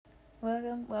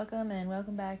Welcome, and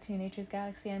welcome back to Nature's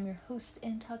Galaxy. I'm your host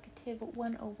and talkative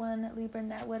 101 Libra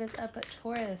Net. What is up,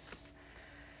 Taurus?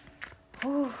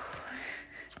 Whew.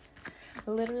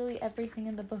 Literally everything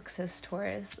in the book says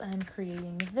Taurus. I'm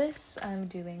creating this. I'm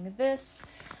doing this.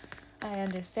 I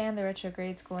understand the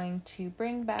retrograde's going to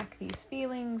bring back these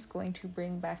feelings, going to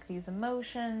bring back these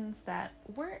emotions that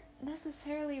weren't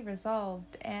necessarily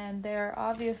resolved. And there are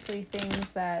obviously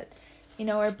things that,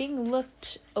 are being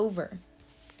looked over.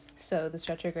 So this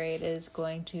retrograde is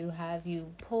going to have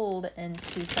you pulled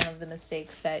into some of the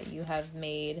mistakes that you have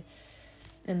made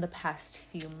in the past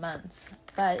few months.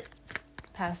 But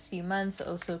past few months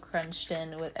also crunched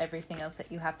in with everything else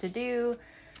that you have to do.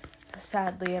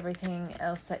 Sadly, everything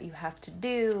else that you have to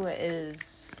do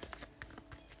is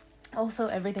also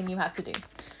everything you have to do.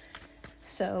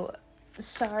 So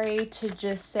sorry to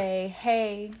just say,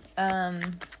 hey,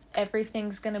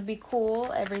 everything's going to be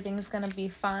cool. Everything's going to be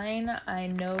fine. I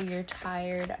know you're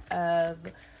tired of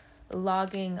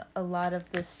logging a lot of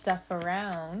this stuff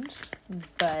around,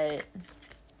 but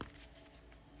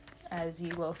as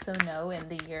you also know, in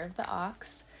the year of the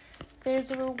ox,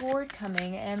 there's a reward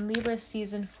coming, and Libra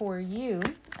season for you,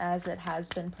 as it has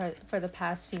been for the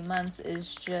past few months,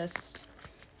 is just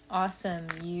awesome.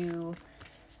 You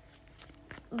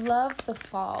love the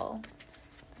fall.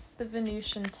 It's the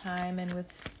Venusian time, and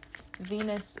with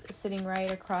Venus sitting right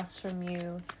across from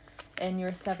you in your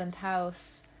 7th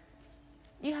house,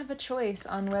 you have a choice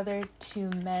on whether to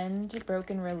mend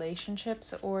broken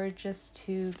relationships or just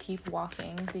to keep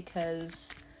walking,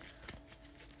 because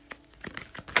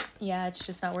it's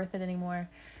just not worth it anymore.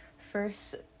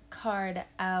 First card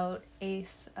out,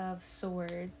 Ace of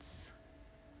Swords.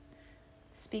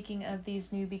 Speaking of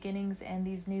these new beginnings and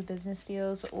these new business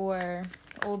deals or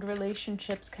old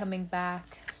relationships coming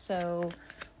back, so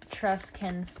trust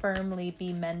can firmly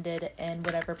be mended in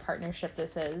whatever partnership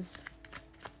this is.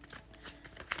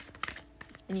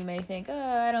 And you may think,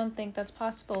 I don't think that's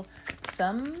possible.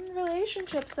 Some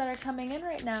relationships that are coming in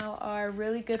right now are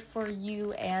really good for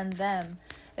you and them,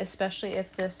 especially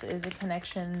if this is a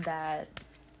connection that,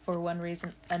 for one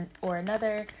reason or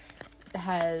another,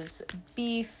 has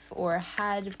beef or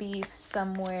had beef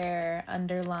somewhere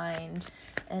underlined.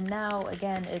 And now,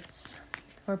 again,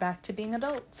 we're back to being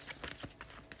adults.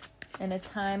 In a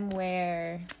time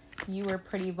where you were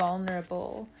pretty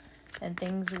vulnerable and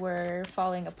things were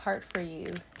falling apart for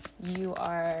you, you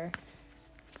are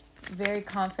very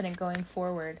confident going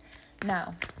forward.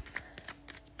 Now,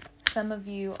 some of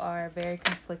you are very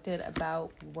conflicted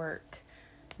about work.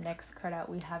 Next card out,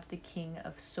 we have the King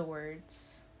of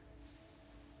Swords.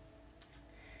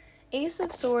 Ace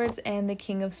of Swords and the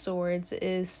King of Swords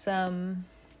is some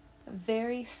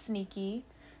very sneaky,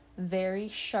 very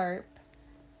sharp,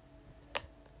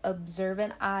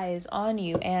 observant eyes on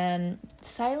you and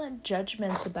silent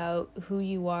judgments about who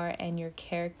you are and your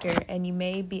character. And you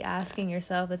may be asking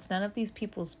yourself, it's none of these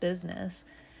people's business.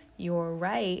 You're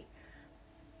right.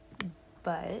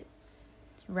 But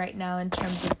right now, in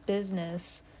terms of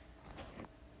business,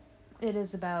 it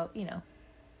is about,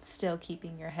 still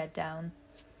keeping your head down.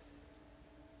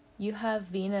 You have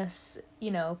Venus,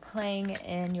 playing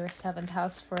in your 7th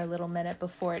house for a little minute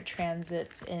before it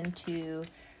transits into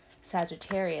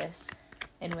Sagittarius.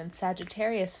 And when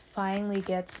Sagittarius finally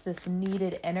gets this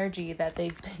needed energy that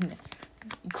they've been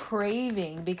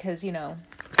craving, because,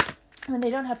 when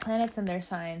they don't have planets in their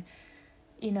sign,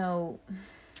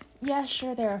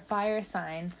 sure, they're a fire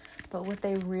sign, but what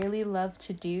they really love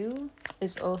to do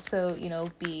is also,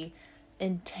 be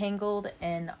entangled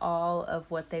in all of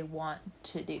what they want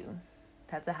to do.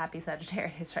 That's a happy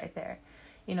Sagittarius right there.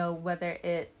 Whether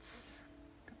it's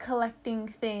collecting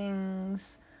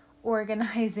things,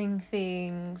 organizing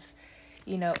things,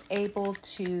 able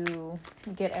to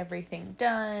get everything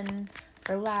done,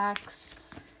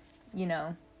 relax,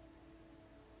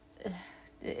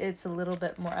 it's a little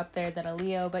bit more up there than a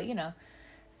Leo, but,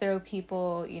 throw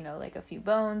people, like a few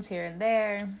bones here and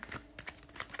there.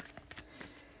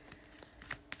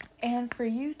 And for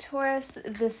you, Taurus,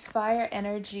 this fire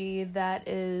energy that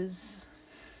is,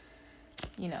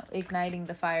 igniting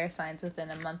the fire signs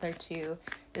within a month or two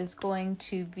is going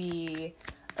to be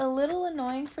a little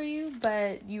annoying for you,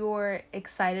 but you're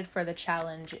excited for the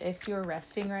challenge. If you're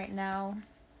resting right now,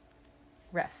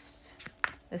 rest.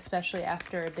 Especially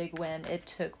after a big win, it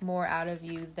took more out of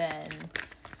you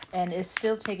and is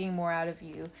still taking more out of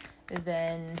you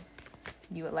than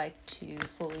you would like to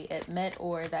fully admit,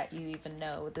 or that you even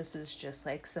know. This is just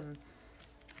like some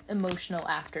emotional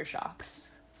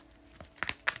aftershocks.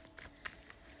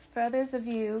 For others of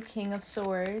you, King of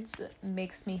Swords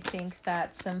makes me think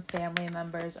that some family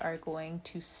members are going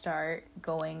to start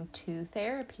going to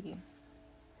therapy.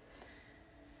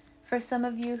 For some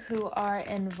of you who are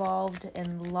involved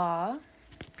in law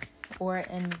or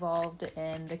involved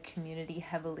in the community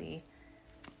heavily,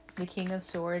 the King of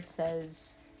Swords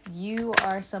says you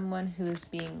are someone who is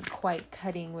being quite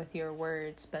cutting with your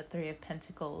words, but Three of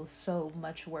Pentacles, so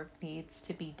much work needs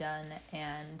to be done,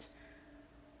 and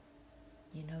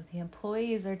the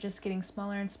employees are just getting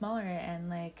smaller and smaller, and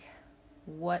like,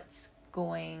 what's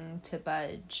going to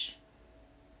budge?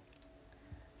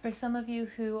 For some of you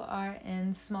who are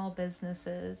in small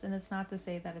businesses, and it's not to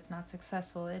say that it's not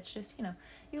successful, it's just,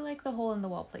 you like the hole in the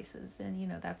wall places,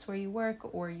 and that's where you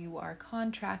work or you are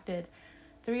contracted.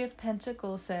 Three of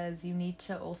Pentacles says you need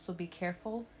to also be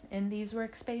careful in these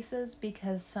workspaces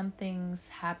because something's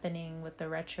happening with the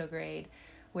retrograde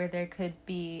where there could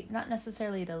be, not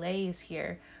necessarily delays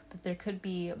here, but there could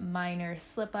be minor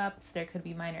slip-ups, there could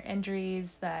be minor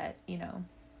injuries that,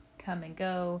 come and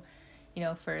go.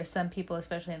 For some people,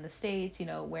 especially in the States,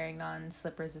 wearing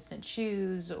non-slip resistant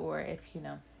shoes, or if,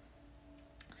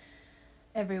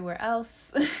 everywhere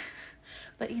else.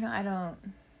 But, I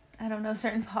don't know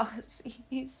certain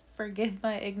policies. Forgive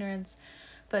my ignorance.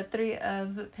 But Three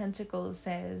of Pentacles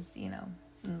says,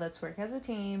 let's work as a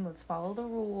team. Let's follow the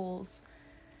rules.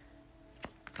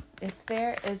 If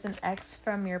there is an ex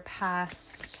from your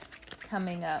past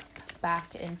coming up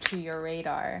back into your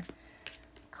radar,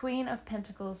 Queen of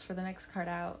Pentacles for the next card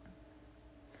out.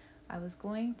 I was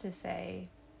going to say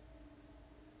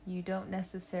you don't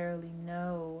necessarily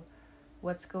know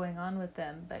what's going on with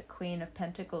them, but Queen of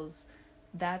Pentacles,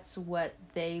 that's what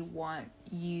they want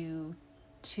you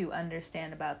to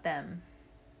understand about them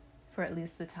for at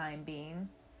least the time being.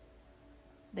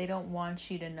 They don't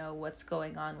want you to know what's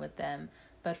going on with them,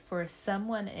 but for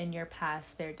someone in your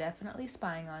past, they're definitely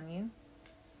spying on you.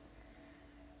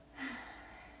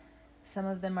 Some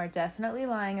of them are definitely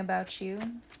lying about you.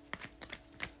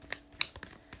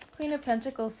 Queen of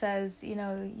Pentacles says,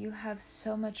 you have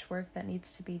so much work that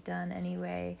needs to be done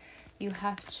anyway. You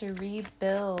have to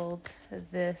rebuild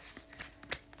this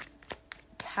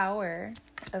tower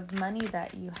of money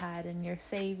that you had in your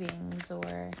savings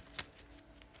or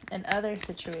in other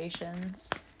situations.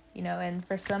 And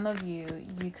for some of you,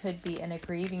 you could be in a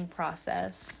grieving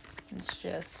process. It's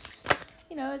just,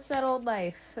 it's that old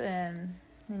life. And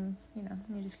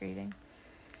you're just grieving.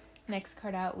 Next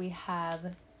card out, we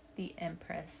have the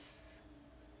Empress.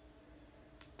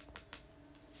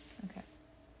 Okay.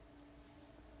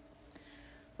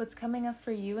 What's coming up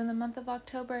for you in the month of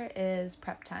October is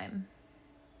prep time.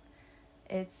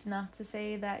 It's not to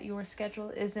say that your schedule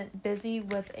isn't busy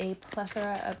with a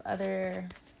plethora of other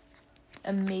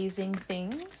amazing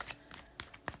things,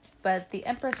 but the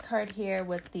Empress card here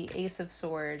with the Ace of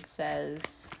Swords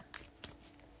says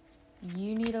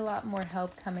you need a lot more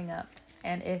help coming up.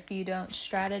 And if you don't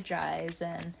strategize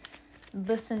and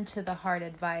listen to the hard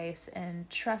advice and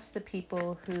trust the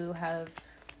people who have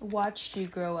watched you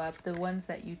grow up, the ones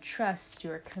that you trust,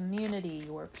 your community,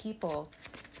 your people,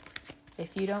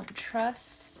 if you don't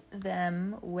trust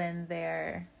them when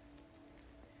they're,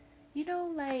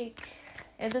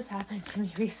 and this happened to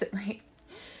me recently,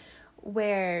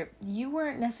 where you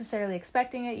weren't necessarily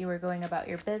expecting it, you were going about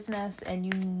your business, and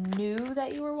you knew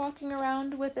that you were walking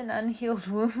around with an unhealed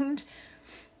wound.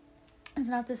 It's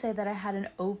not to say that I had an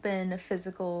open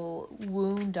physical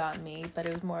wound on me, but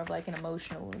it was more of like an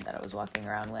emotional wound that I was walking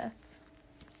around with.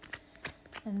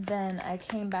 And then I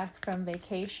came back from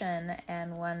vacation,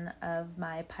 and one of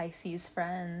my Pisces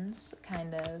friends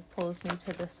kind of pulls me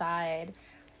to the side.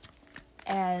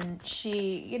 And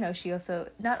she also,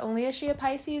 not only is she a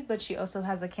Pisces, but she also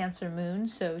has a Cancer moon,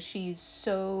 so she's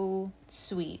so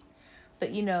sweet. But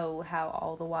you know how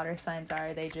all the water signs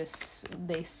are, they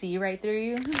see right through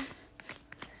you.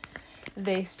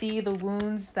 They see the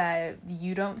wounds that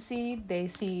you don't see. They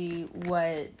see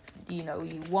what,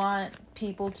 you want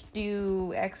people to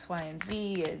do, X, Y, and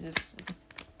Z.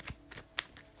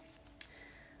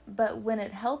 But when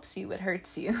it helps you, it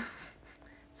hurts you.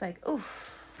 It's like,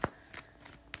 oof.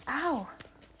 Ow,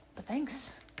 but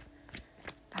thanks.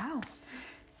 Ow.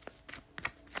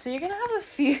 So you're going to have a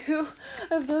few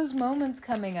of those moments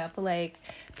coming up, like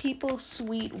people's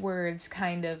sweet words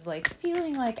kind of like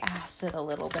feeling like acid a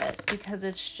little bit, because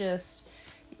it's just,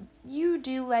 you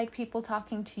do like people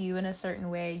talking to you in a certain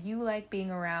way. You like being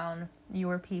around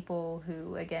your people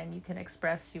who, again, you can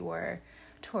express your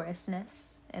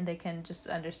Taurusness, and they can just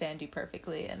understand you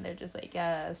perfectly, and they're just like,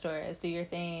 yes, Taurus, do your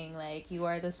thing, like, you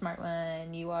are the smart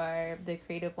one, you are the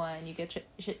creative one, you get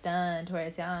shit done,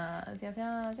 Taurus, yes, yes,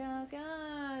 yes, yes,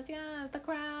 yes, yes, the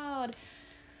crowd.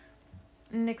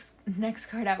 Next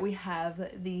card out, we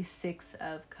have the Six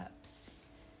of Cups.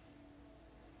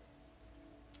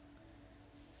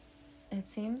 It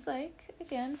seems like,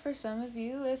 again, for some of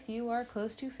you, if you are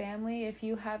close to family, if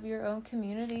you have your own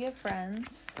community of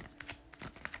friends,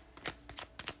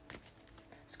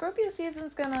 Scorpio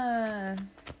season's gonna...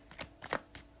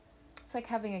 It's like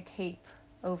having a cape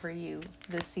over you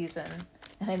this season.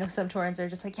 And I know some Taurans are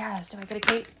just like, yes, do I get a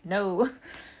cape? No.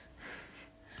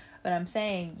 But I'm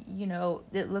saying, you know,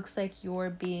 it looks like you're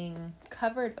being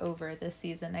covered over this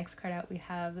season. Next card out, we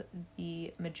have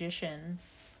the Magician.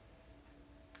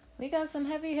 We got some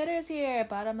heavy hitters here.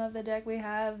 Bottom of the deck, we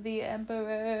have the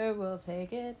Emperor. We'll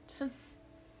take it.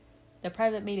 The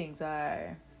private meetings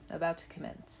are about to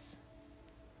commence.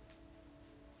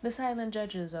 The silent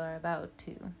judges are about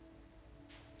to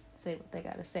say what they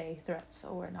gotta say, threats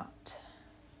or not.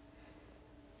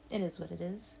 It is what it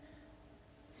is.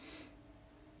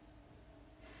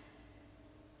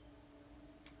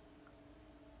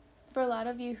 For a lot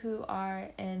of you who are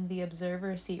in the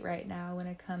observer seat right now, when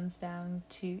it comes down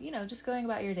to, you know, just going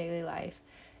about your daily life,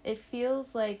 it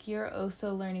feels like you're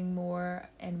also learning more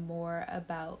and more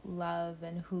about love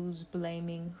and who's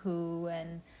blaming who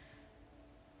and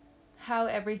how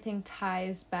everything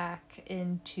ties back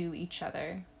into each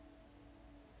other.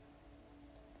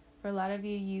 For a lot of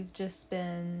you, you've just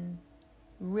been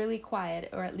really quiet,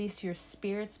 or at least your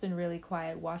spirit's been really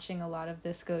quiet, watching a lot of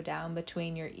this go down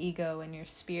between your ego and your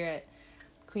spirit.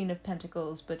 Queen of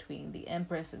Pentacles between the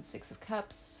Empress and Six of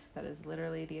Cups. That is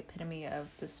literally the epitome of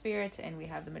the spirit. And we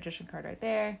have the Magician card right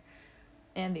there.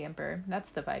 And the Emperor.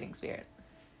 That's the fighting spirit.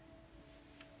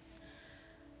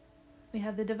 We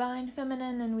have the Divine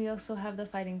Feminine, and we also have the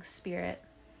fighting spirit.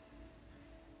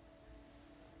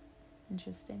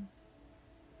 Interesting.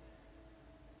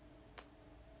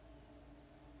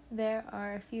 There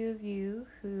are a few of you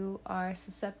who are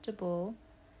susceptible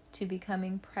to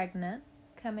becoming pregnant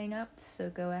coming up, so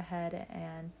go ahead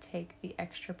and take the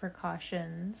extra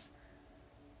precautions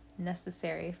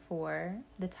necessary for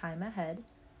the time ahead.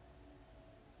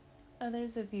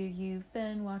 Others of you, you've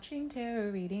been watching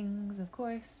tarot readings, of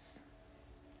course.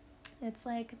 It's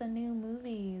like the new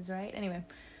movies, right? Anyway,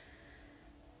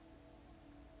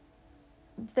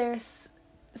 there's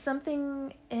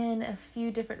something in a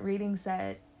few different readings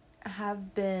that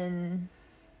have been,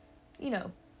 you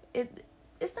know,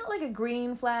 it's not like a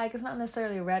green flag, it's not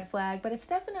necessarily a red flag, but it's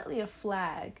definitely a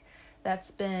flag that's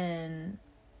been,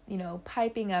 you know,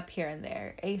 piping up here and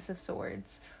there. Ace of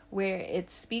Swords, where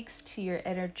it speaks to your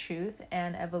inner truth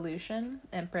and evolution.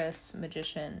 Empress,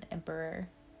 Magician, Emperor.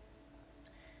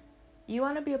 You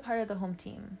want to be a part of the home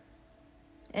team.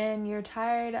 And you're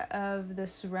tired of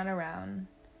this runaround.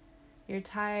 You're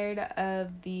tired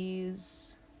of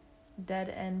these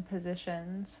dead-end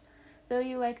positions. Though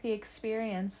you like the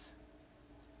experience,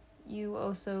 you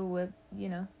also would, you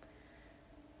know,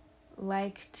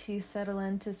 like to settle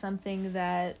into something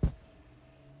that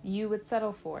you would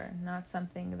settle for, not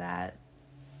something that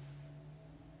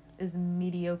is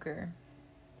mediocre.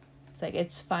 It's like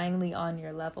it's finally on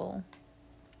your level.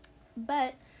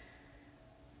 But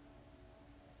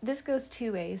this goes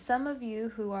two ways. Some of you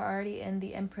who are already in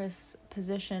the Empress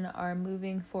position are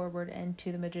moving forward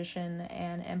into the Magician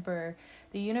and Emperor.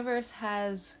 The universe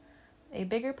has a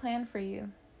bigger plan for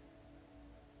you.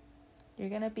 You're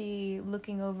going to be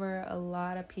looking over a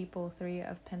lot of people. Three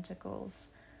of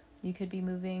Pentacles. You could be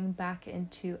moving back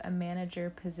into a manager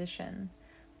position.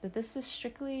 But this is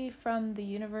strictly from the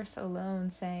universe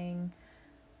alone saying,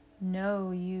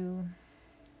 no, you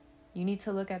need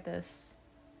to look at this.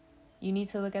 You need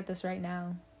to look at this right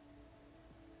now.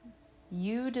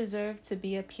 You deserve to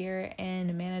be up here in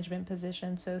a management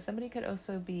position. So somebody could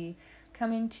also be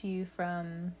coming to you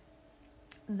from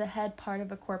the head part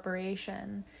of a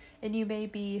corporation. And you may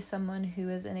be someone who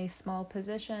is in a small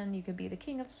position. You could be the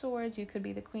King of Swords. You could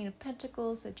be the Queen of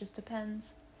Pentacles. It just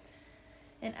depends.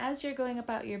 And as you're going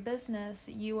about your business,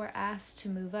 you are asked to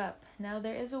move up. Now,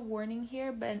 there is a warning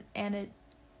here, and it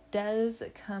does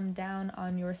come down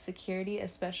on your security,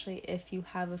 especially if you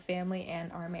have a family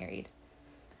and are married.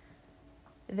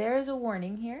 There is a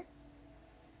warning here.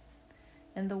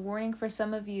 And the warning for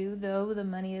some of you, though the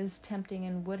money is tempting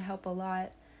and would help a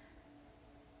lot,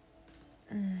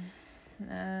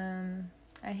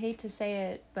 I hate to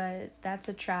say it, but that's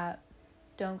a trap.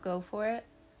 Don't go for it.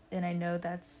 And I know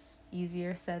that's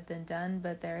easier said than done,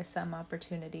 but there are some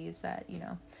opportunities that, you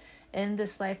know, in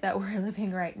this life that we're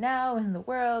living right now in the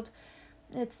world,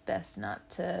 it's best not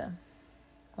to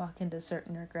walk into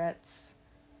certain regrets.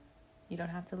 You don't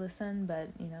have to listen, but,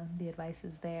 the advice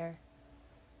is there.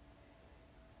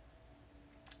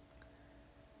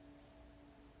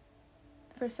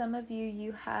 For some of you,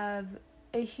 you have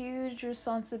a huge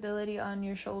responsibility on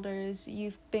your shoulders.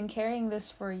 You've been carrying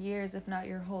this for years, if not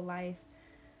your whole life.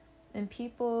 And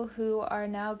people who are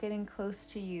now getting close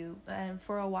to you and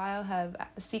for a while have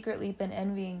secretly been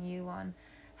envying you on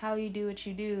how you do what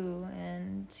you do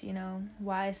and,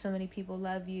 why so many people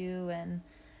love you and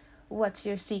what's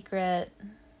your secret.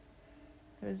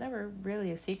 There was never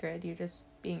really a secret. You're just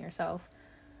being yourself.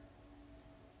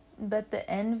 But the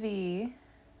envy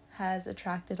has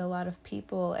attracted a lot of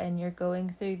people, and you're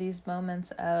going through these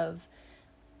moments of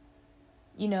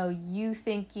you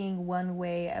thinking one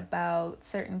way about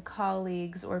certain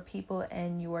colleagues or people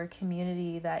in your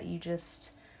community that you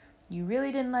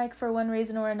really didn't like for one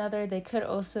reason or another. They could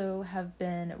also have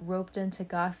been roped into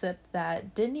gossip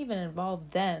that didn't even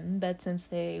involve them, but since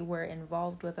they were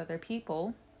involved with other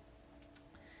people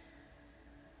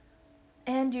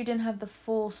and you didn't have the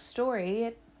full story,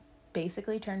 it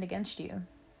basically turned against you.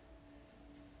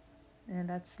 And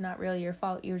that's not really your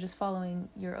fault. You're just following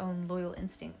your own loyal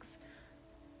instincts.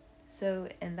 So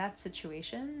in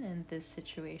this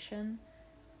situation,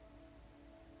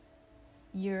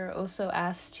 you're also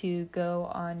asked to go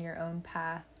on your own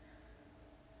path.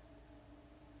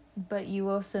 But you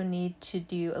also need to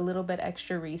do a little bit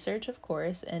extra research, of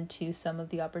course, into some of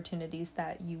the opportunities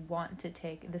that you want to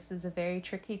take. This is a very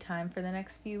tricky time for the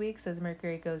next few weeks as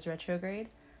Mercury goes retrograde.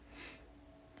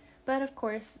 But of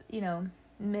course,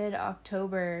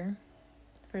 mid-October,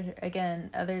 for, again,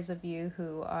 others of you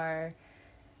who are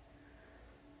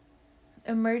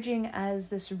emerging as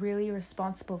this really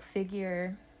responsible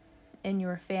figure in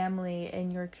your family,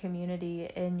 in your community,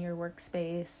 in your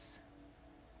workspace,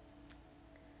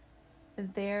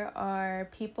 there are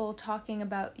people talking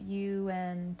about you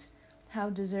and how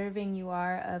deserving you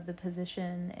are of the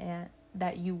position and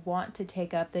that you want to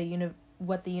take up,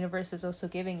 what the universe is also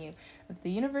giving you. If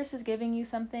the universe is giving you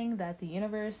something that the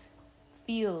universe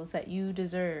feels that you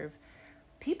deserve,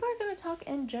 people are going to talk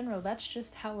in general. That's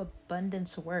just how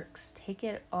abundance works. Take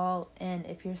it all in.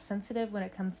 If you're sensitive when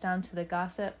it comes down to the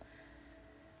gossip,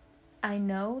 I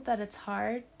know that it's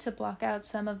hard to block out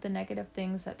some of the negative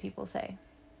things that people say.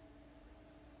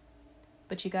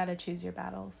 But you got to choose your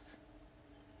battles.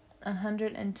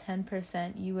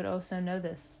 110%, you would also know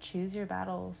this. Choose your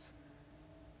battles.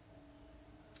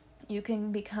 You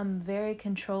can become very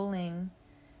controlling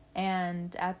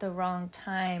and at the wrong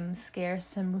time scare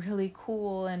some really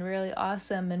cool and really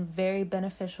awesome and very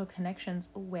beneficial connections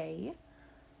away.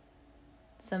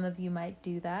 Some of you might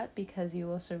do that because you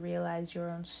also realize your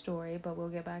own story, but we'll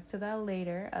get back to that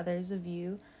later. Others of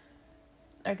you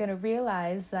are going to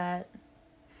realize that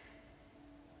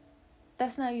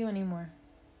that's not you anymore.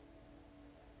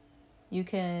 You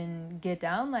can get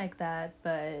down like that,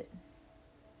 but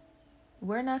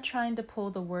we're not trying to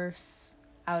pull the worst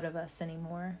out of us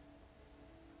anymore.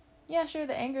 Yeah, sure,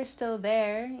 the anger's still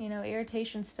there,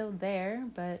 irritation's still there,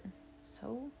 but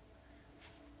so.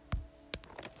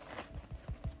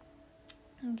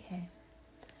 Okay.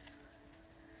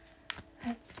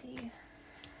 Let's see.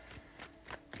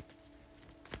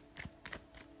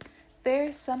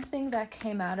 There's something that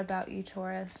came out about you,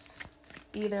 Taurus,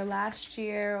 either last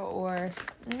year or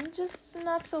just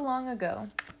not so long ago,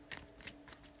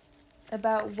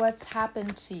 about what's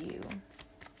happened to you,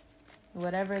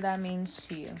 whatever that means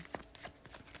to you.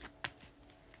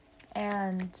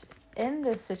 And in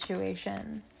this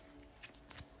situation,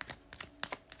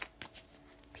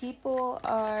 people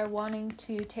are wanting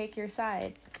to take your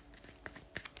side.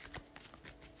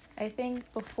 I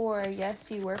think before,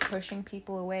 yes, you were pushing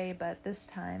people away, but this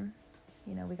time,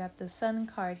 we got the Sun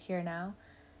card here now.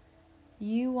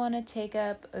 You want to take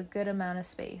up a good amount of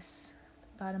space.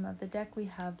 Bottom of the deck, we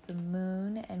have the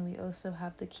Moon, and we also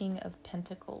have the King of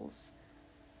Pentacles.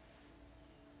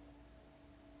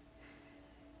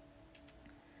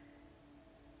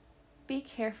 Be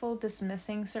careful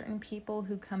dismissing certain people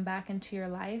who come back into your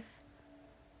life,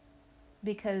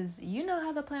 because you know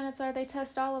how the planets are. They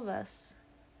test all of us.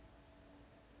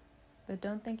 But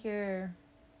don't think you're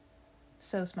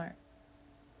so smart.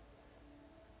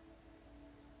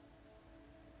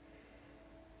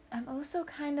 I'm also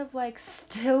kind of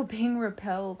still being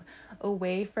repelled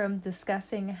away from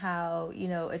discussing how,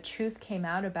 a truth came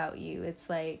out about you. It's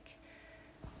like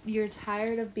you're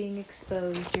tired of being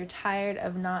exposed. You're tired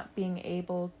of not being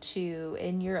able to,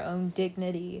 in your own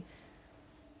dignity,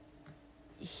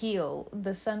 heal.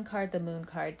 The Sun card, the Moon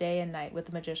card, day and night, with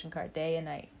the Magician card, day and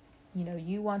night.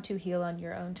 you want to heal on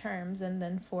your own terms, and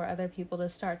then for other people to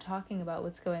start talking about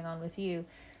what's going on with you.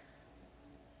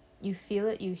 You feel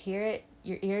it, you hear it,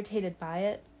 you're irritated by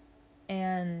it,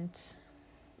 and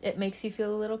it makes you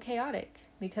feel a little chaotic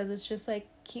because it's just like,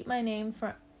 keep my name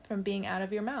from being out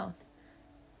of your mouth.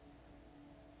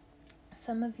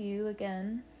 Some of you,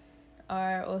 again,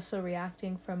 are also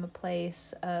reacting from a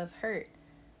place of hurt.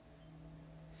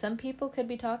 Some people could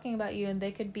be talking about you and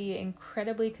they could be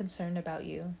incredibly concerned about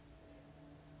you.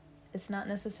 It's not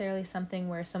necessarily something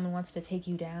where someone wants to take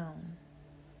you down.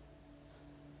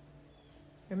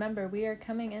 Remember, we are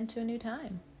coming into a new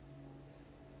time.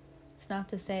 It's not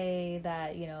to say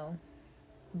that,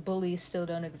 bullies still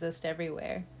don't exist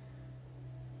everywhere.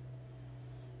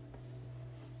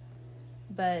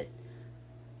 But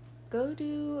go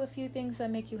do a few things that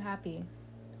make you happy.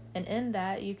 And in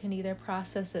that, you can either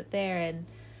process it there and,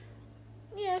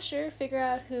 figure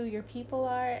out who your people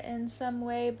are in some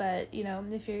way. But,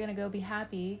 if you're going to go be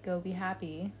happy, go be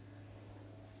happy.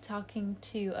 Talking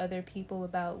to other people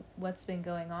about what's been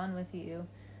going on with you.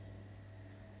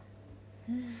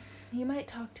 You might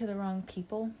talk to the wrong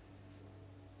people.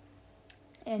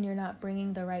 And you're not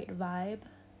bringing the right vibe.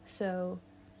 So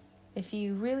if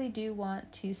you really do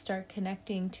want to start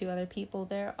connecting to other people,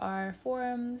 there are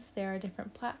forums, there are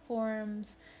different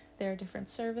platforms, there are different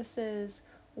services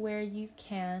where you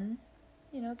can,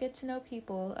 get to know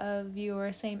people of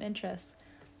your same interests.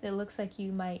 It looks like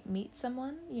you might meet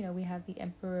someone. We have the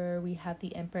Emperor, we have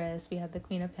the Empress, we have the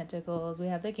Queen of Pentacles, we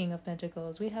have the King of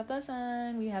Pentacles, we have the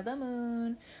Sun, we have the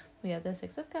Moon, we have the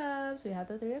Six of Cups, we have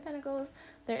the Three of Pentacles.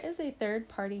 There is a third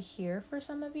party here for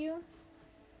some of you.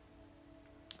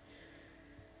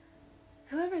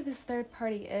 Whoever this third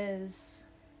party is,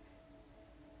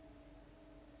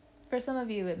 for some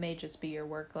of you, it may just be your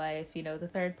work life. The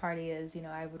third party is,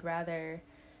 I would rather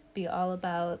be all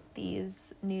about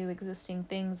these new existing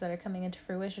things that are coming into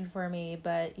fruition for me,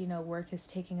 but, work is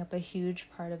taking up a huge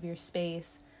part of your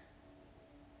space.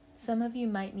 Some of you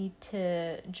might need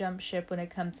to jump ship when it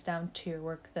comes down to your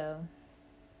work, though.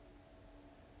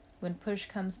 When push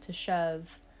comes to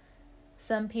shove,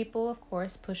 some people, of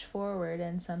course, push forward,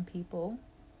 and some people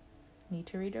need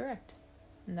to redirect,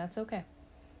 and that's okay.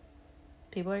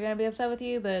 People are going to be upset with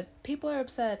you, but people are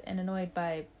upset and annoyed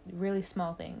by really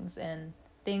small things, and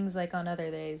things like on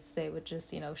other days, they would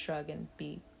just, shrug and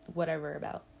be whatever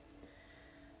about.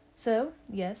 So,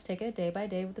 yes, take it day by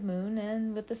day with the moon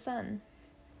and with the sun.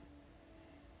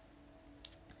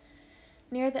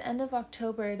 Near the end of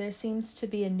October, there seems to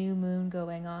be a new moon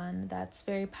going on that's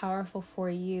very powerful for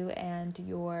you and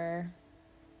your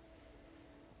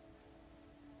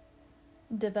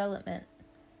development.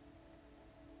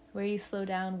 Where you slow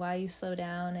down, why you slow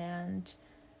down, and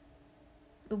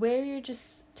where you're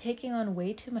just taking on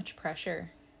way too much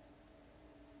pressure.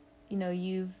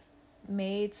 You've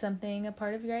made something a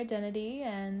part of your identity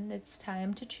and it's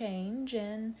time to change,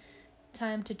 and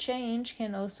time to change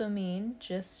can also mean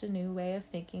just a new way of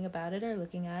thinking about it or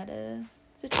looking at a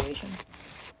situation.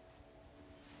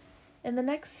 In the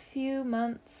next few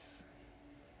months,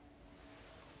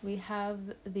 we have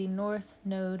the North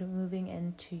Node moving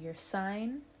into your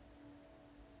sign.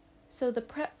 So the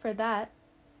prep for that,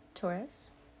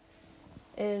 Taurus,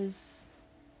 is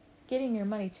getting your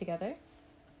money together,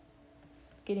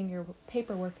 getting your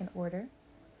paperwork in order,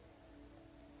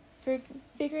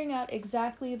 figuring out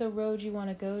exactly the road you want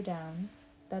to go down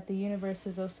that the universe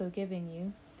is also giving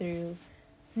you through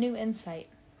new insight.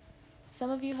 Some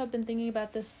of you have been thinking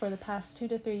about this for the past 2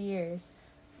 to 3 years,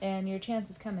 and your chance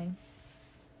is coming.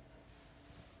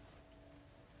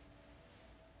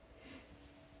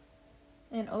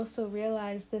 And also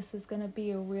realize this is going to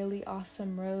be a really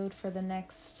awesome road for the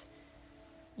next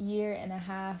 1.5 years.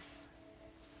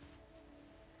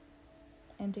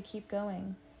 And to keep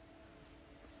going.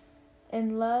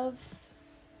 In love,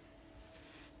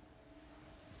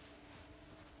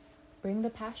 bring the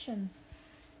passion.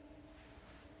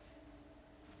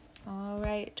 All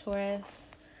right,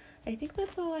 Taurus. I think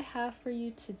that's all I have for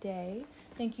you today.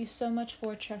 Thank you so much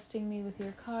for trusting me with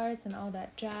your cards and all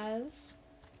that jazz.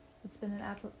 It's been an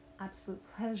absolute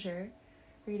pleasure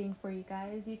reading for you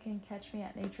guys. You can catch me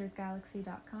at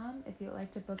naturesgalaxy.com if you would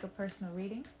like to book a personal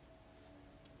reading.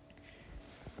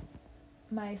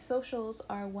 My socials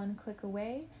are 1 click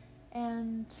away,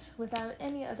 and without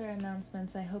any other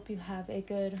announcements, I hope you have a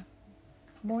good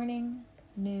morning,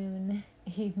 noon,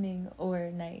 evening, or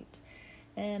night.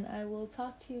 And I will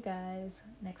talk to you guys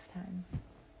next time.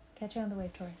 Catch you on the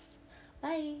wave, Taurus.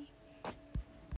 Bye!